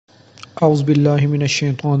Auzubillahi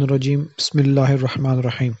minash-shaytanir-rajim.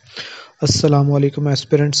 Bismillahir-rahmanir-rahim. Assalamu alaikum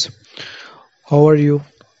aspirants. How are you?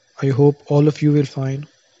 I hope all of you will fine.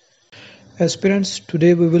 Aspirants,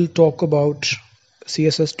 today we will talk about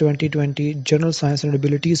CSS 2020 General Science and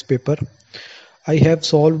Abilities paper. I have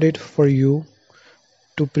solved it for you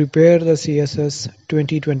to prepare the CSS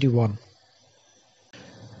 2021.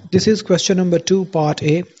 This is question number 2, part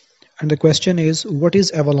A, and the question is, what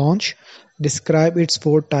is avalanche? Describe its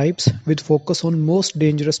 4 types with focus on most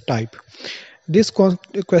dangerous type. This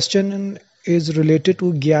question is related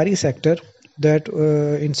to Gyari sector. That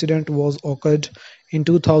incident was occurred in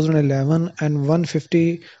 2011 and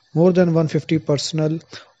more than 150 personnel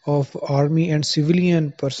of army and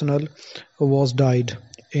civilian personnel was died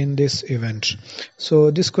in this event. So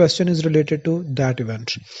this question is related to that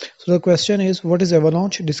event. So the question is, what is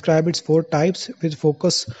avalanche? Describe its 4 types with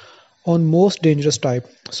focus on most dangerous type.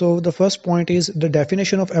 So the first point is the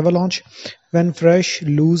definition of avalanche: when fresh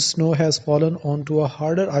loose snow has fallen onto a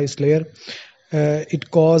harder ice layer, it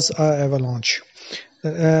causes an avalanche.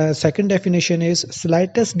 Second definition is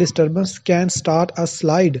slightest disturbance can start a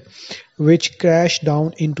slide which crash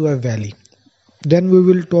down into a valley. Then we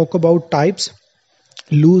will talk about types: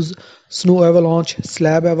 loose snow avalanche,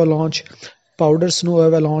 slab avalanche, powder snow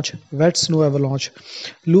avalanche, wet snow avalanche.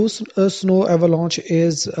 Loose snow avalanche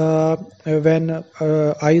is when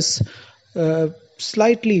ice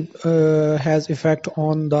slightly has effect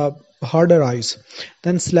on the harder ice.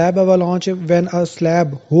 Then slab avalanche, when a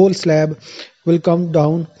whole slab will come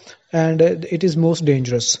down, and it is most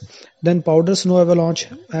dangerous. Then powder snow avalanche,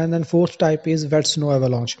 and then fourth type is wet snow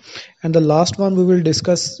avalanche. And the last one we will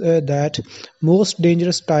discuss that most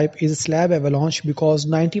dangerous type is slab avalanche, because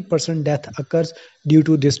 90% death occurs due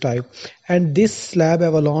to this type. And this slab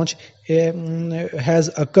avalanche has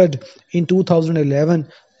occurred in 2011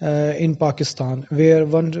 in Pakistan, where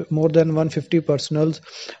more than 150 personnel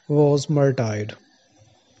was martyred.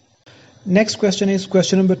 Next question is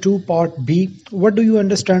question number 2, part B. What do you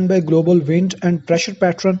understand by global wind and pressure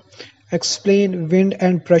pattern? Explain wind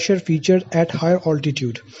and pressure features at higher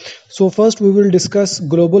altitude. So first we will discuss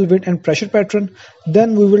global wind and pressure pattern.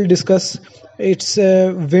 Then we will discuss its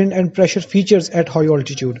wind and pressure features at high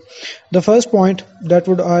altitude. The first point that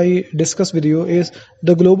I discuss with you is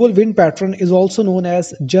the global wind pattern is also known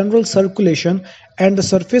as general circulation, and the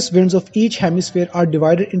surface winds of each hemisphere are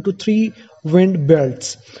divided into 3 wind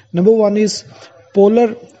belts. Number 1 is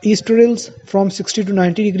polar easterlies from 60 to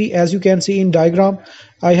 90 degree, as you can see in diagram.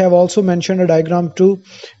 I have also mentioned a diagram too.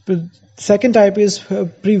 Second type is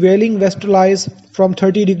prevailing westerlies from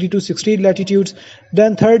 30 degree to 60 latitudes.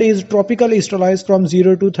 Then third is tropical easterlies from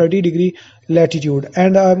 0 to 30 degree latitude.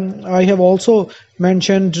 And I have also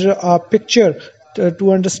mentioned a picture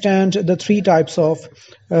to understand the 3 types of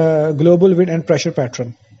global wind and pressure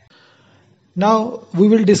pattern. Now we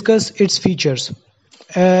will discuss its features.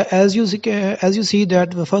 As you see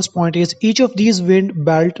that the first point is each of these wind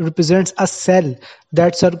belt represents a cell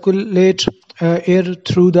that circulate air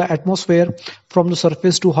through the atmosphere from the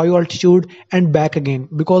surface to high altitude and back again,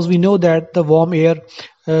 because we know that the warm air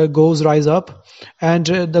rise up and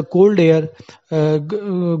the cold air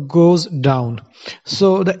goes down.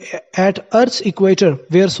 So at Earth's equator,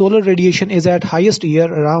 where solar radiation is at highest year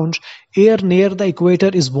round, air near the equator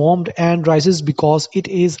is warmed and rises because it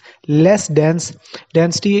is less dense.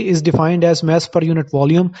 Density is defined as mass per unit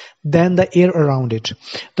volume than the air around it.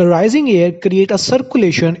 The rising air creates a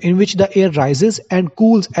circulation in which the air rises and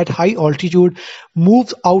cools at high altitude,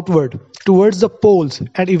 moves outward towards the poles,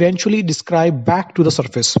 and eventually describe back to the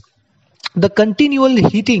surface. The continual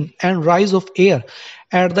heating and rise of air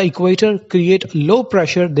at the equator create low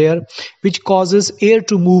pressure there, which causes air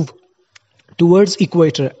to move towards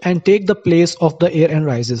equator and take the place of the air and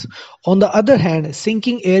rises. On the other hand,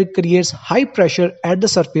 sinking air creates high pressure at the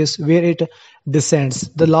surface where it descends.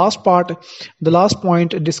 The last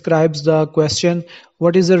point describes the question,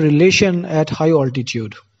 what is the relation at high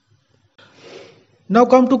altitude? Now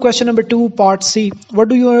come to question number 2, part C. What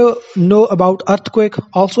do you know about earthquake?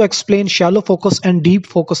 Also explain shallow focus and deep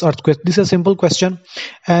focus earthquake. This is a simple question.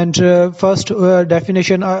 And first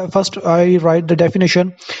I write the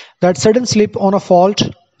definition: that sudden slip on a fault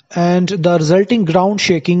and the resulting ground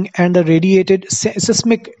shaking and the radiated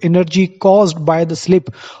seismic energy caused by the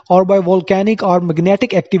slip or by volcanic or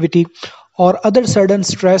magnetic activity or other sudden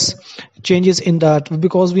stress changes in the earth,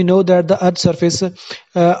 because we know that the earth surface,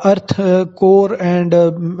 earth core and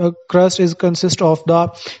crust is consist of the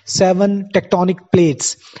 7 tectonic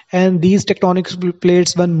plates, and these tectonic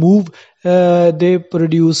plates when move, they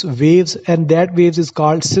produce waves, and that waves is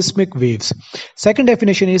called seismic waves. Second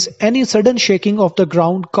definition is any sudden shaking of the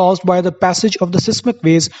ground caused by the passage of the seismic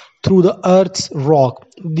waves through the earth's rock.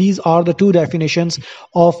 These are the two definitions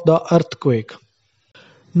of the earthquake.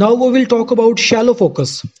 Now we will talk about shallow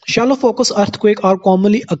focus. Shallow focus earthquake are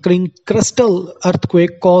commonly occurring crustal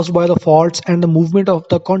earthquake caused by the faults and the movement of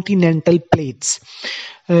the continental plates.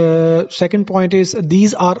 Second point is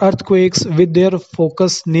these are earthquakes with their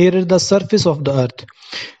focus nearer the surface of the earth.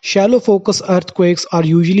 Shallow focus earthquakes are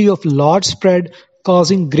usually of large spread,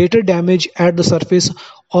 causing greater damage at the surface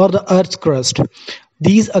or the earth's crust.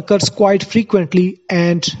 These occurs quite frequently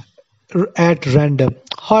and at random.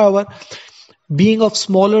 However, being of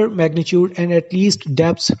smaller magnitude and at least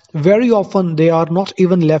depths, very often they are not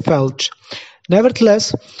even felt.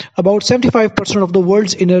 Nevertheless, about 75% of the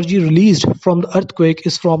world's energy released from the earthquake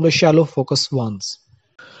is from the shallow focus ones.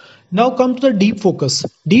 Now come to the deep focus.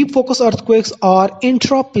 Deep focus earthquakes are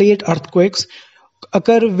intraplate earthquakes,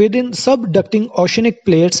 occur within subducting oceanic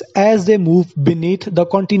plates as they move beneath the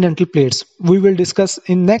continental plates. We will discuss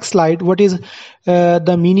in next slide what is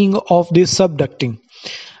the meaning of this subducting.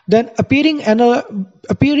 Then appearing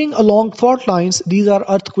along fault lines, these are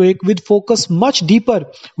earthquakes with focus much deeper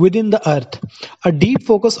within the earth. A deep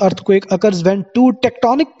focus earthquake occurs when two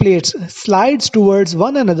tectonic plates slides towards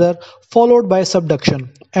one another, followed by subduction.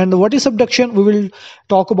 And what is subduction? We will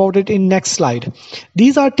talk about it in next slide.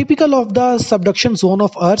 These are typical of the subduction zone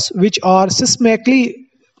of Earth, which are seismically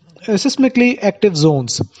active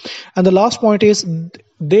zones. And the last point is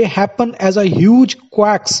they happen as a huge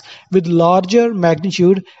quakes with larger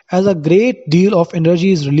magnitude, as a great deal of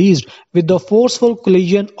energy is released with the forceful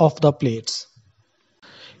collision of the plates.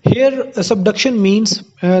 Here subduction means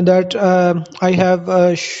that I have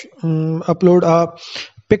upload a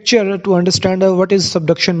picture to understand what is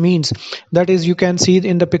subduction means. That is, you can see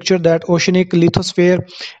in the picture that oceanic lithosphere,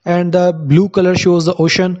 and the blue color shows the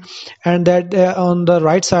ocean, and that on the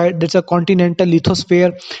right side there's a continental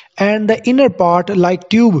lithosphere, and the inner part like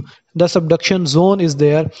tube, the subduction zone is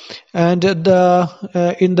there, and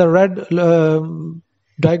the in the red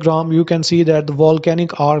diagram you can see that the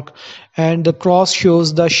volcanic arc, and the cross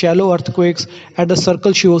shows the shallow earthquakes and the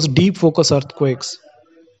circle shows deep focus earthquakes.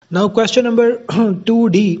 Now question number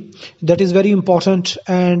 2D, that is very important,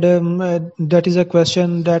 and that is a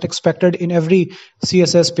question that expected in every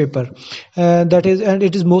CSS paper. And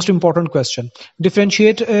it is most important question.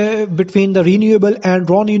 Differentiate between the renewable and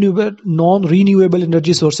non-renewable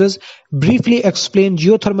energy sources. Briefly explain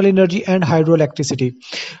geothermal energy and hydroelectricity.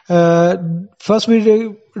 First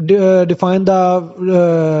we define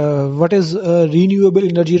the what is renewable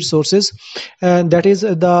energy sources, and that is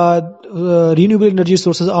the renewable energy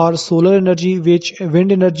sources are solar energy,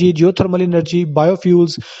 wind energy, geothermal energy,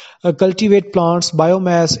 biofuels, cultivate plants,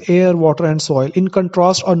 biomass, air, water and soil. In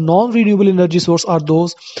contrast, a non-renewable energy source are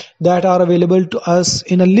those that are available to us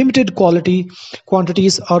in a limited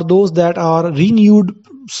quantities, are those that are renewed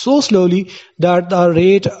so slowly that the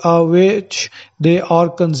rate at which they are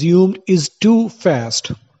consumed is too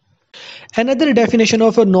fast. Another definition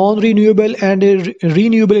of a non-renewable and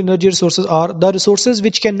renewable energy resources are the resources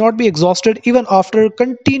which cannot be exhausted even after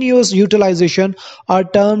continuous utilization are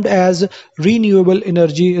termed as renewable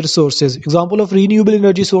energy resources. Example of renewable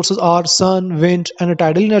energy sources are sun, wind and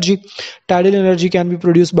tidal energy. Tidal energy can be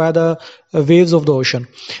produced by the waves of the ocean.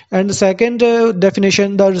 And the second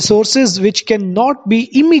definition, the resources which cannot be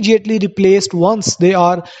immediately replaced once they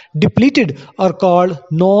are depleted are called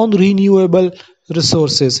non-renewable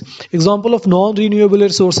resources. Example of non-renewable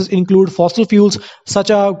resources include fossil fuels such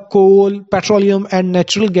as coal, petroleum and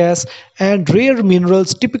natural gas, and rare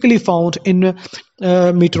minerals typically found in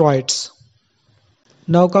meteorites.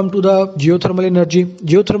 Now come to the geothermal energy.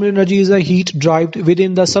 Geothermal energy is a heat derived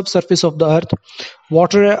within the subsurface of the earth.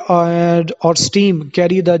 Water or steam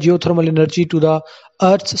carry the geothermal energy to the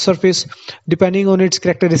earth's surface. Depending on its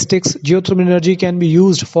characteristics, geothermal energy can be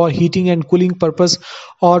used for heating and cooling purpose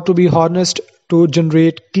or to be harnessed to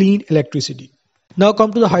generate clean electricity. Now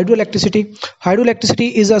come to the hydroelectricity.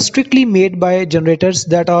 Hydroelectricity is strictly made by generators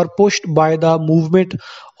that are pushed by the movement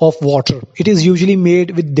of water. It is usually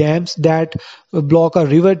made with dams that block a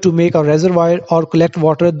river to make a reservoir or collect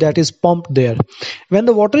water that is pumped there. When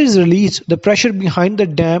the water is released, the pressure behind the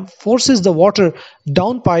dam forces the water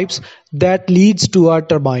down pipes that leads to a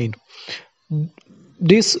turbine.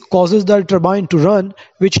 this causes the turbine to run,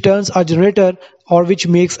 which turns a generator or which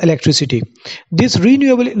makes electricity. This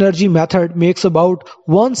renewable energy method makes about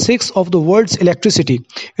 1/6 of the world's electricity.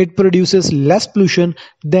 It produces less pollution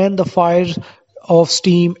than the fires of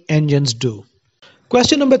steam engines do.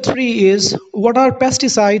 Question number 3 is, what are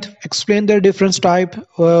pesticides? Explain their different type.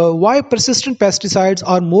 Why persistent pesticides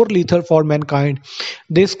are more lethal for mankind?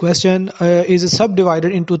 This question is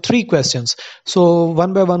subdivided into 3 questions. So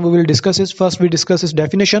one by one we will discuss it. First we discuss its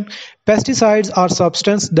definition. Pesticides are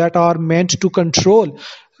substances that are meant to control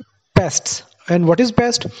pests. And what is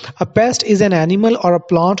pest? A pest is an animal or a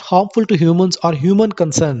plant harmful to humans or human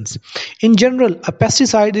concerns. In general, a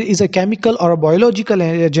pesticide is a chemical or a biological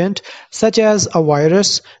agent such as a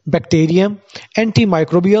virus, bacterium,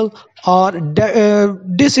 antimicrobial, or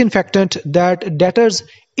disinfectant that deters,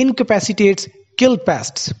 incapacitates, kill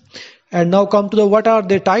pests. And now come to the what are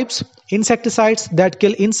the types. Insecticides that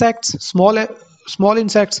kill insects, small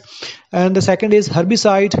insects, and the second is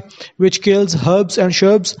herbicide which kills herbs and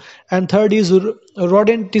shrubs, and third is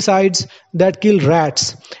rodenticides that kill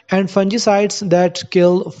rats, and fungicides that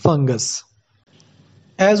kill fungus.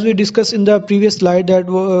 As we discussed in the previous slide that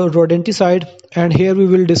rodenticide, and here we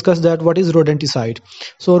will discuss that what is rodenticide.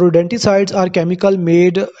 So rodenticides are chemical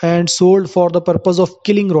made and sold for the purpose of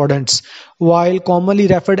killing rodents. While commonly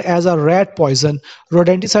referred as a rat poison,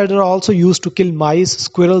 rodenticides are also used to kill mice,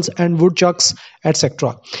 squirrels and woodchucks,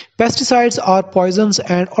 etc. Pesticides are poisons,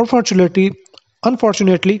 and unfortunately,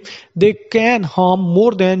 they can harm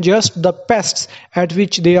more than just the pests at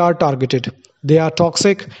which they are targeted. They are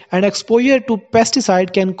toxic, and exposure to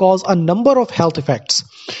pesticide can cause a number of health effects.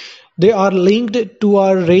 They are linked to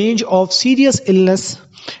a range of serious illness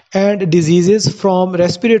and diseases from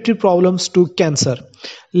respiratory problems to cancer.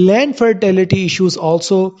 Land fertility issues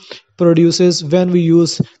also produces when we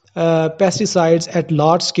use pesticides at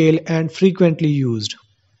large scale and frequently used.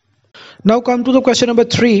 Now come to the question number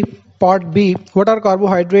 3, part B. What are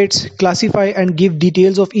carbohydrates? Classify and give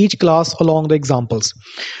details of each class along the examples.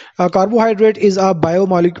 A carbohydrate is a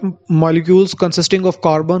biomolecules consisting of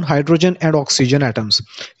carbon, hydrogen and oxygen atoms,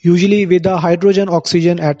 usually with a hydrogen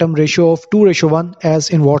oxygen atom ratio of 2:1 as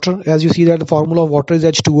in water. As you see that the formula of water is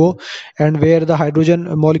H2O, and where the hydrogen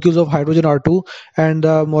molecules of hydrogen are 2 and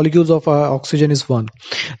the molecules of oxygen is 1.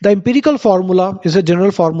 The empirical formula is a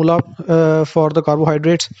general formula for the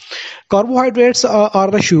carbohydrates. Carbohydrates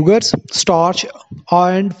are the sugars, starch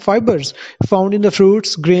and fibers found in the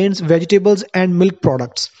fruits, grains, vegetables and milk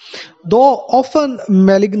products. Though often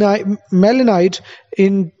maligned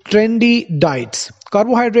in trendy diets,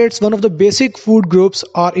 carbohydrates, one of the basic food groups,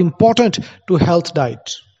 are important to health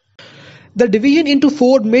diets. The division into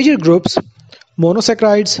 4 major groups: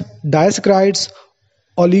 monosaccharides, disaccharides,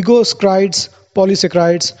 oligosaccharides,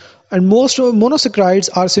 polysaccharides, and most monosaccharides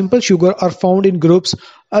are simple sugar are found in groups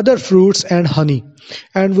other fruits and honey.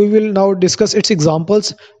 And we will now discuss its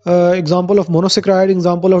examples. Example of monosaccharide,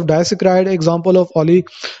 example of disaccharide, example of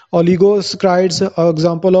oligosaccharides,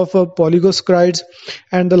 example of polysaccharides,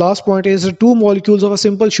 and the last point is 2 molecules of a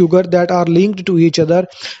simple sugar that are linked to each other,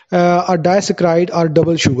 a disaccharide or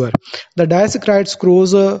double sugar. The disaccharide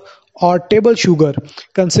sucrose or table sugar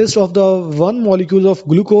consists of the 1 molecule of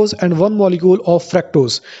glucose and 1 molecule of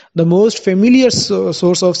fructose. The most familiar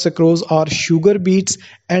source of sucrose are sugar beets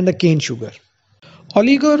and the cane sugar.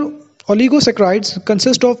 Oligosaccharides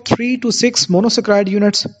consist of 3 to 6 monosaccharide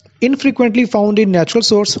units, infrequently found in natural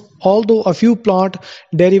source, although a few plant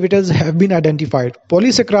derivatives have been identified.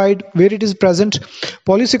 Polysaccharide, where it is present,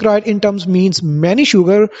 polysaccharide in terms means many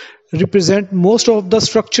sugar, represent most of the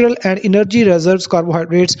structural and energy reserves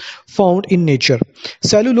carbohydrates found in nature.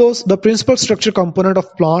 Cellulose, the principal structure component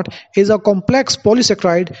of plant, is a complex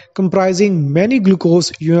polysaccharide comprising many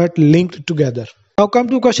glucose units linked together. Now come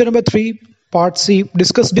to question number 3, part C.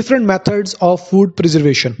 Discuss different methods of food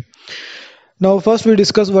preservation. Now first we'll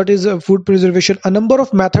discuss what is food preservation. A number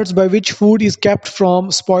of methods by which food is kept from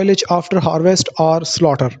spoilage after harvest or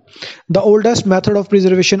slaughter. The oldest method of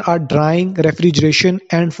preservation are drying, refrigeration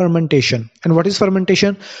and fermentation. And what is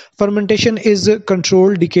fermentation? Fermentation is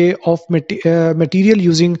controlled decay of material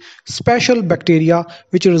using special bacteria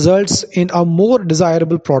which results in a more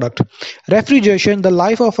desirable product. Refrigeration, the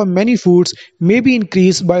life of many foods may be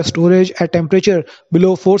increased by storage at temperature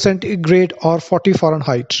below 4 centigrade or 40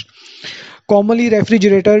 Fahrenheit. Commonly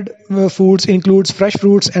refrigerated foods includes fresh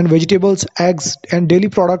fruits and vegetables, eggs and dairy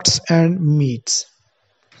products and meats.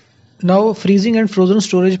 Now freezing and frozen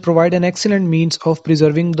storage provide an excellent means of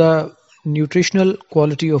preserving the nutritional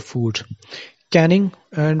quality of food. Canning,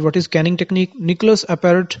 and what is canning technique? Nicholas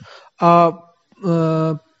Appert, a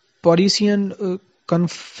Parisian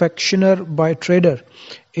confectioner by trader,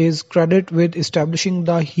 is credited with establishing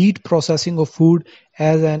the heat processing of food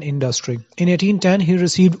as an industry. In 1810, he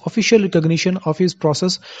received official recognition of his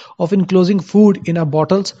process of enclosing food in a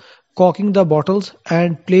bottles, corking the bottles,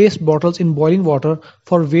 and placed bottles in boiling water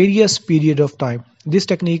for various period of time. This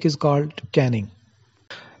technique is called canning.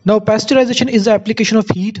 Now, pasteurization is the application of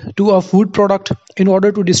heat to a food product in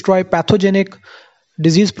order to destroy pathogenic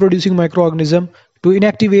disease-producing microorganisms, to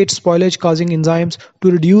inactivate spoilage-causing enzymes,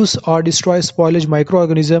 to reduce or destroy spoilage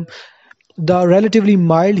microorganisms. The relatively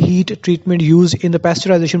mild heat treatment used in the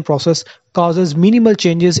pasteurization process causes minimal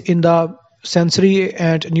changes in the sensory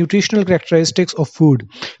and nutritional characteristics of food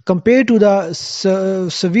compared to the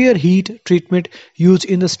severe heat treatment used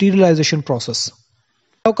in the sterilization process.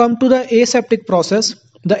 Now come to the aseptic process.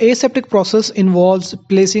 The aseptic process involves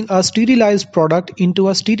placing a sterilized product into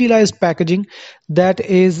a sterilized packaging that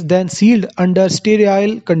is then sealed under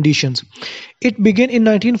sterile conditions. It began in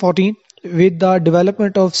 1914 with the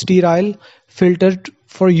development of sterile filter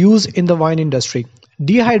for use in the wine industry.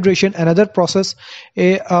 Dehydration, another process,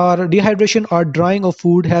 dehydration or drying of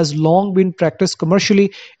food has long been practiced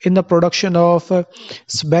commercially in the production of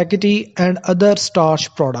spaghetti and other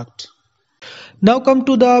starch products. Now come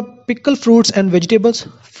to the pickle fruits and vegetables.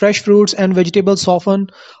 Fresh fruits and vegetables soften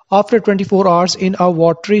after 24 hours in a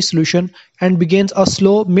watery solution and begins a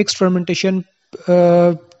slow mixed fermentation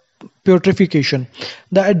putrefaction.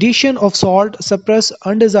 The addition of salt suppresses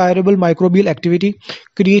undesirable microbial activity,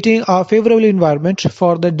 creating a favorable environment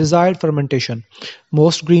for the desired fermentation.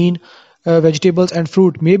 Most green vegetables and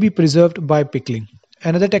fruit may be preserved by pickling.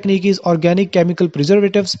 Another technique is organic chemical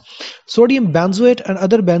preservatives. Sodium benzoate and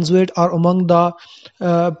other benzoate are among the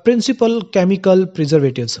principal chemical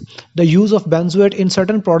preservatives. The use of benzoate in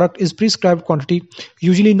certain product is prescribed quantity,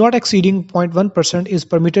 usually not exceeding 0.1%, is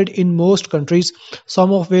permitted in most countries,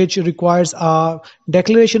 some of which requires a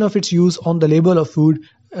declaration of its use on the label of food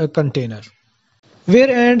container. Where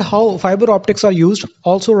and how fiber optics are used,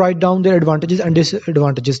 also write down their advantages and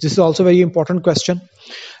disadvantages. This is also a very important question.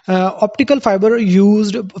 Optical fiber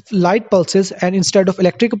used light pulses and instead of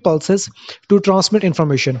electrical pulses to transmit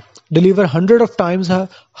information, deliver hundred of times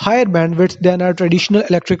higher bandwidth than a traditional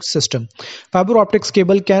electric system. Fiber optics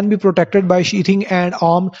cable can be protected by sheathing and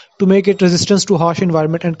armed to make it resistant to harsh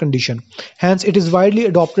environment and condition. Hence, it is widely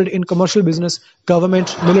adopted in commercial business,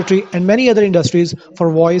 government, military, and many other industries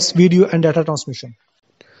for voice, video, and data transmission.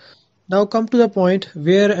 Now come to the point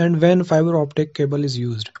where and when fiber optic cable is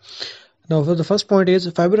used. Now, for the first point is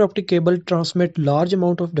fiber optic cable transmit large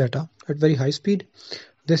amount of data at very high speed.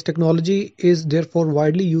 This technology is therefore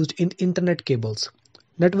widely used in internet cables.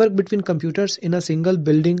 Network between computers in a single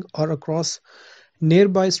building or across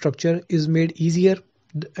nearby structure is made easier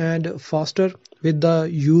and faster with the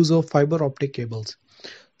use of fiber optic cables.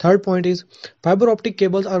 Third point is fiber optic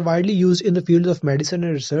cables are widely used in the fields of medicine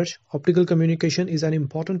and research. Optical communication is an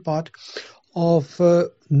important part of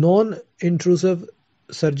non-intrusive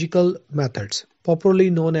surgical methods, popularly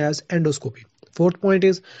known as endoscopy. Fourth point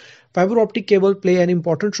is fiber optic cable play an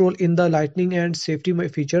important role in the lighting and safety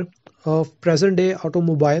feature of present-day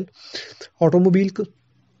automobile.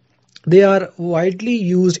 They are widely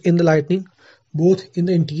used in the lighting, both in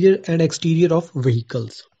the interior and exterior of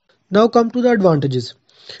vehicles. Now come to the advantages.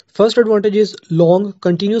 First advantage is long,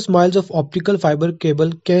 continuous miles of optical fiber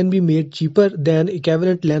cable can be made cheaper than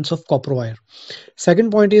equivalent lengths of copper wire.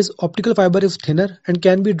 Second point is optical fiber is thinner and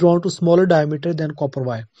can be drawn to smaller diameter than copper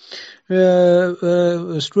wire.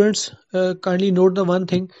 Students, kindly note the one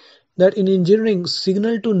thing that in engineering,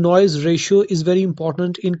 signal to noise ratio is very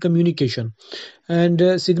important in communication,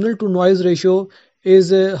 and signal to noise ratio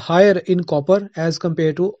is higher in copper as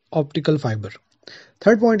compared to optical fiber.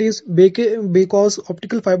 Third point is because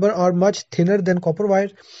optical fiber are much thinner than copper wire,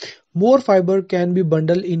 more fiber can be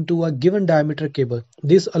bundled into a given diameter cable.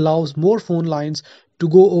 This allows more phone lines to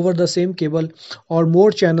go over the same cable or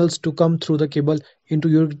more channels to come through the cable into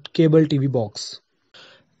your cable TV box.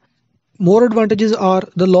 More advantages are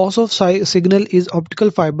the loss of signal is optical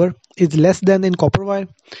fiber is less than in copper wire.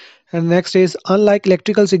 And next is unlike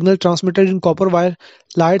electrical signal transmitted in copper wire,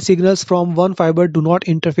 light signals from one fiber do not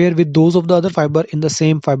interfere with those of the other fiber in the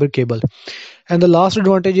same fiber cable. And the last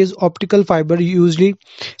advantage is optical fiber usually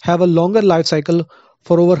have a longer life cycle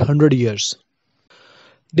for over 100 years.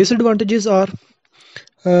 Disadvantages are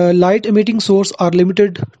light emitting source are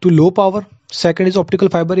limited to low power. Second is optical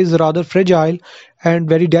fiber is rather fragile and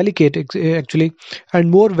very delicate actually,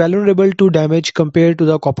 and more vulnerable to damage compared to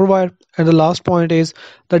the copper wire. And the last point is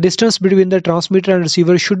the distance between the transmitter and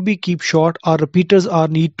receiver should be kept short, or repeaters are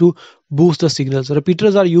need to boost the signals.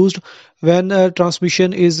 Repeaters are used when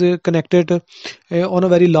transmission is connected on a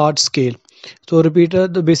very large scale. So repeater,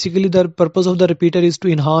 basically the purpose of the repeater is to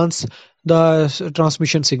enhance the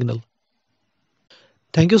transmission signal.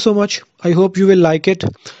 Thank you so much. I hope you will like it.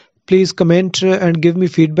 Please comment and give me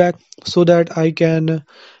feedback so that I can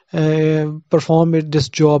perform this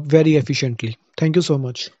job very efficiently. Thank you so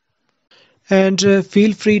much. And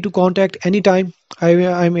feel free to contact anytime.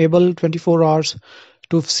 I'm able 24 hours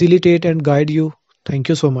to facilitate and guide you. Thank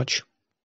you so much.